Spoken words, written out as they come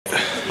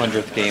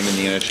100th game in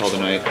the NHL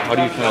tonight. How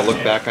do you kind of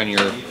look back on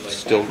your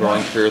still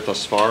growing career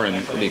thus far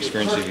and the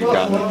experiences you've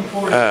gotten?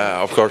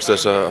 Of course,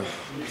 there's a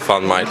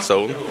fun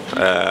milestone.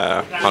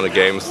 100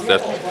 games.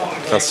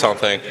 That's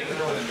something.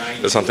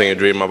 That's something you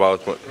dream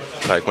about,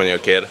 like when you're a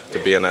kid, to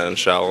be in an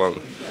NHL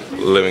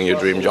and living your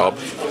dream job.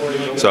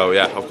 So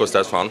yeah, of course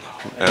that's fun.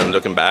 And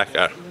looking back,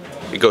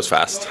 it goes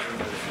fast.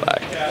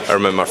 Like I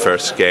remember my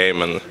first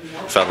game and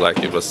felt like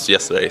it was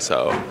yesterday.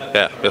 So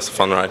yeah, it's a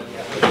fun ride.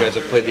 You guys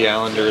have played the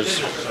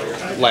Islanders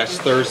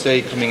last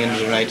Thursday, coming into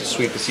tonight to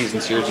sweep the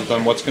season series with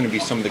them. What's going to be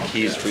some of the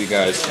keys for you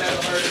guys?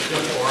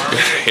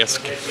 Yes,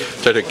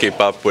 try to keep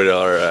up with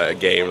our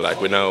game.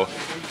 Like we know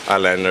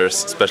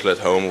Islanders, especially at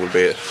home, will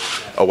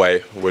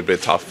be a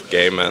tough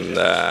game, and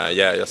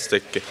yeah, just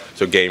stick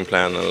to game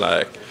plan and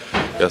like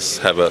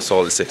just have a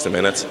solid 60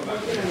 minutes.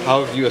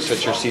 How have you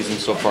assessed your season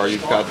so far?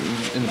 You've gotten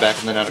in the back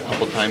of the net a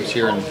couple of times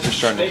here, and you're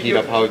starting to heat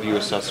up. How have you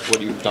assessed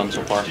what you've done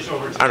so far?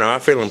 I don't know. I'm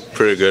feeling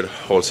pretty good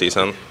whole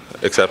season,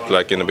 except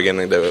like in the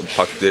beginning the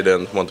puck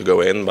didn't want to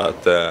go in,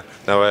 but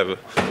now I've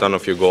done a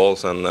few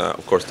goals, and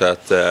of course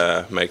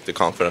that make the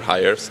confidence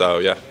higher. So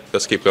yeah,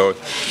 just keep going.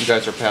 You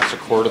guys are past a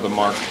quarter of the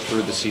mark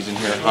through the season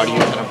here. How do you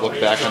kind of look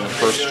back on the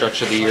first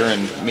stretch of the year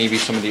and maybe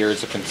some of the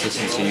areas of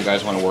consistency you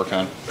guys want to work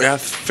on? Yeah, I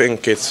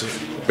think it's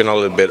been a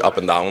little bit up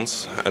and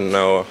downs, and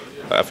now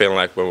I feel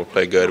like when we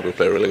play good, we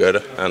play really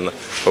good, and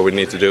what we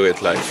need to do is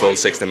like full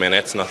 60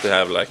 minutes, not to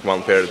have like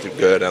one period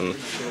good and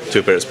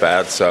two periods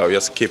bad. So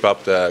just keep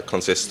up the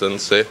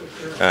consistency,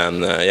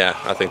 and yeah,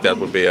 I think that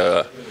would be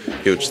a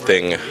huge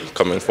thing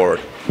coming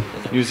forward.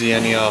 Usually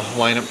any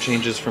lineup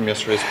changes from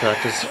yesterday's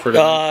practice for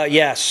tonight?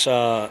 Yes,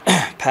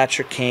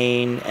 Patrick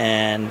Kane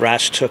and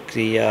Rash took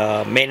the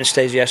maintenance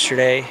days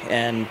yesterday,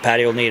 and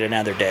Patty will need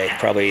another day,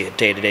 probably a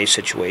day-to-day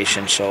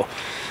situation. So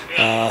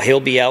he'll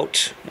be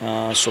out.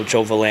 So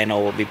Joe Villano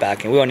will be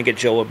back in. We want to get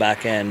Joe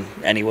back in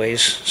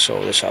anyways,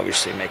 so this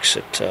obviously makes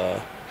it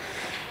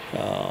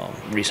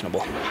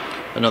reasonable.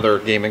 Another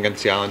game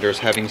against the Islanders.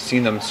 Having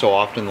seen them so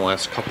often the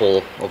last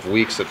couple of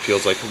weeks, it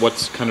feels like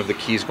what's kind of the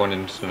keys going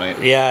into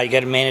tonight? Yeah, you got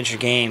to manage your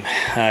game.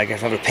 You got to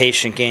have a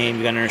patient game.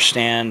 You got to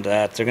understand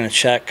that they're going to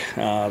check.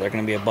 They're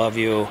going to be above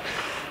you.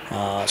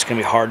 It's going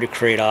to be hard to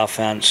create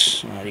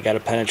offense. You got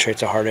to penetrate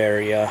the hard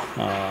area.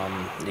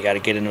 You got to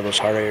get into those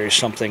hard areas.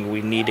 Something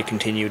we need to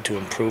continue to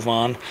improve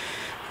on.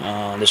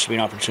 This will be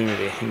an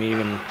opportunity. I mean,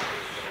 even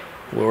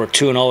we're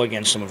 2-0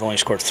 against them. We've only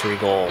scored 3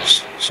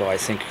 goals. So I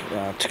think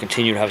to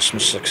continue to have some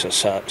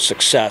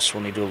success,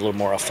 we'll need to do a little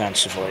more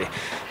offensively.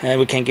 And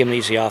we can't give them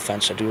easy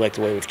offense. I do like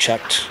the way we've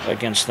checked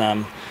against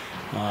them.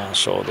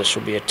 So this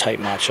will be a tight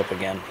matchup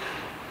again.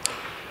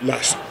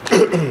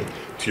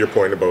 To your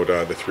point about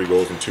the 3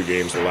 goals in 2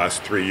 games, the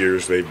last 3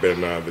 years they've been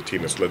the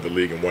team that's led the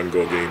league in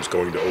 1-goal games,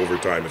 going to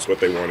overtime. It's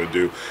what they want to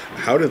do.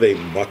 How do they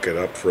muck it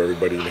up for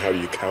everybody, and how do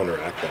you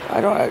counteract that?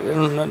 I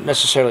don't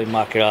necessarily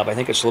muck it up. I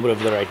think it's a little bit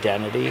of their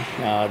identity.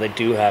 They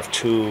do have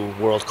 2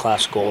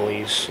 world-class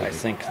goalies. I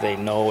think they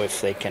know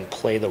if they can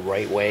play the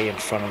right way in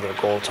front of their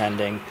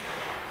goaltending,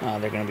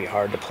 they're going to be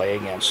hard to play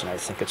against, and I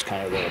think it's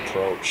kind of their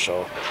approach.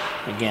 So,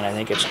 again, I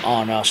think it's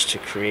on us to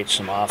create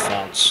some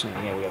offense,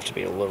 and we have to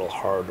be a little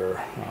harder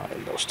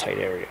in those tight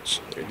areas.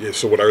 Yeah,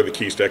 so what are the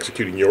keys to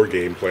executing your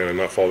game plan and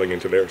not falling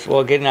into theirs?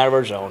 Well, getting out of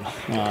our zone.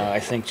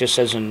 I think just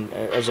as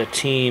a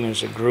team,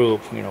 as a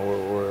group,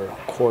 we're a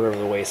quarter of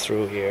the way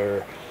through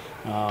here,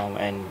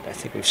 and I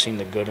think we've seen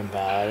the good and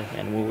bad,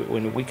 and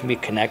when we can be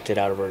connected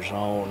out of our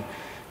zone,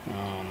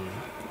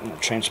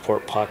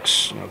 transport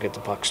pucks, get the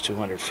pucks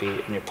 200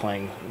 feet, and you're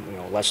playing,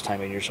 less time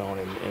in your zone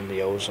in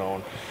the O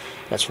zone.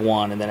 That's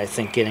one, and then I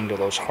think getting to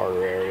those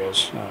harder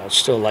areas. It's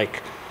still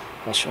like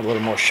a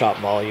little more shot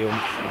volume.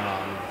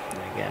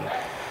 And again,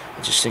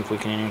 I just think we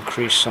can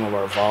increase some of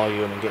our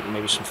volume and get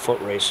maybe some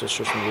foot races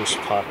or some loose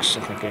pucks.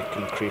 I think it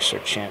can increase their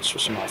chance for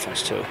some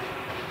offense too.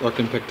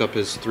 Larkin picked up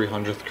his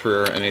 300th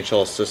career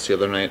NHL assist the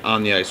other night.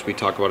 On the ice, we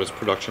talk about his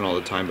production all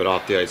the time, but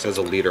off the ice, as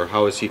a leader,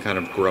 how has he kind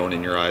of grown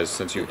in your eyes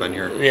since you've been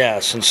here?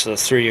 Yeah, since the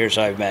 3 years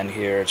I've been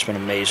here, it's been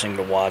amazing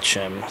to watch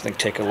him. I think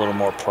take a little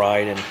more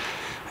pride in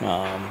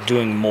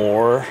doing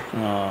more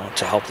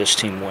to help this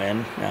team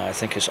win. I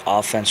think his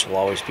offense will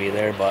always be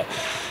there, but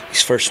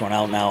he's first one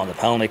out now on the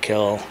penalty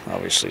kill.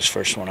 Obviously, he's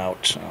first one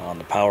out on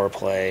the power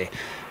play.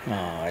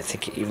 I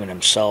think even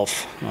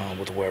himself,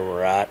 with where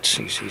we're at,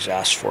 he's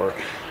asked for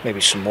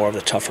maybe some more of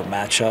the tougher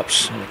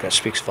matchups. I think that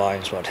speaks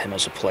volumes about him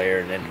as a player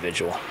and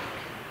individual.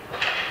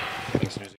 Thanks.